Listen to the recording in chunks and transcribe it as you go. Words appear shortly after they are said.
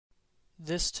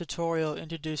This tutorial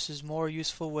introduces more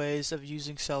useful ways of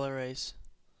using cell arrays.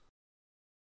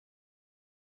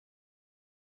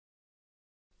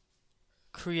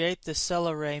 Create the cell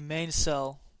array main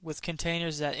cell with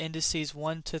containers at indices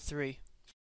 1 to 3.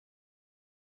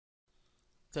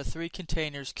 The three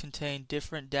containers contain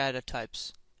different data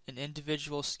types: an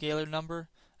individual scalar number,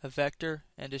 a vector,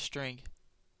 and a string.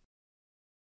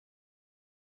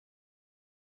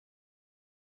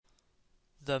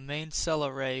 The main cell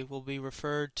array will be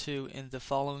referred to in the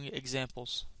following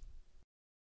examples.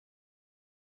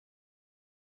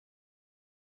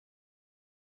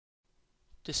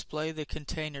 Display the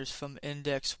containers from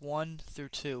index 1 through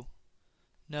 2.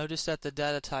 Notice that the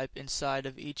data type inside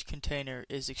of each container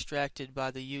is extracted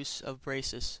by the use of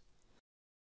braces.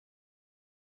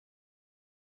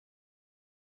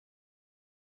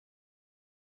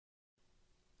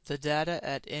 The data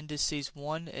at indices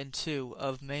 1 and 2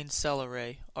 of main cell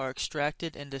array are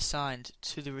extracted and assigned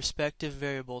to the respective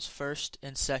variables first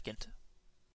and second.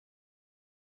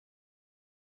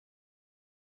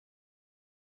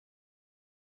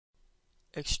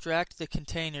 Extract the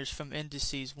containers from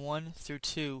indices 1 through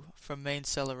 2 from main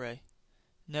cell array.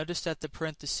 Notice that the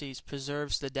parentheses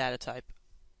preserves the data type.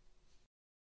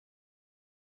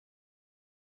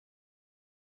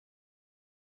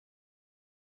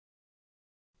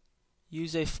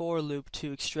 Use a for loop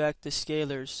to extract the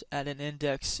scalars at an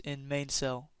index in main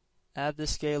cell. Add the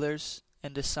scalars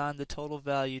and assign the total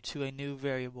value to a new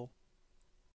variable.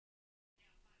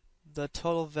 The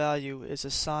total value is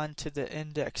assigned to the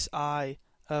index I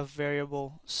of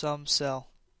variable SumCell.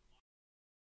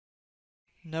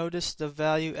 Notice the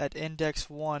value at index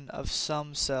 1 of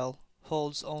SumCell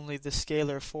holds only the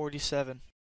scalar 47.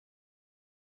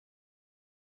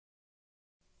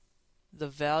 The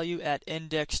value at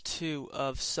index 2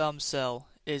 of SumCell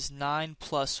is 9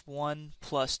 plus 1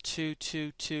 plus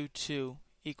 2222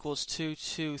 equals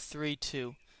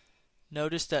 2232.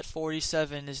 Notice that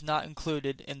 47 is not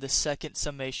included in the second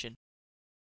summation.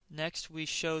 Next, we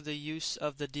show the use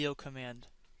of the deal command.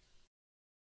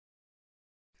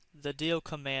 The deal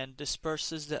command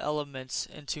disperses the elements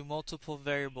into multiple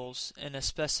variables in a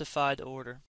specified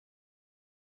order.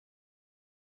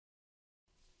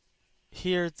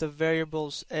 Here, the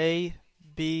variables A,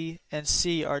 B, and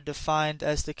C are defined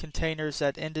as the containers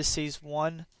at indices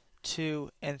 1,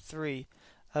 2, and 3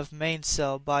 of main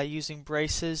cell by using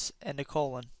braces and a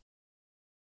colon.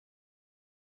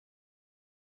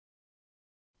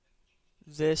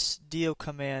 This deal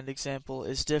command example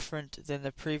is different than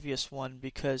the previous one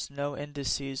because no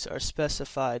indices are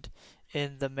specified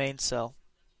in the main cell.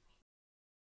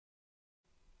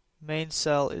 Main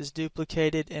cell is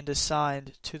duplicated and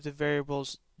assigned to the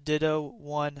variables ditto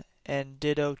 1 and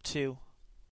ditto 2.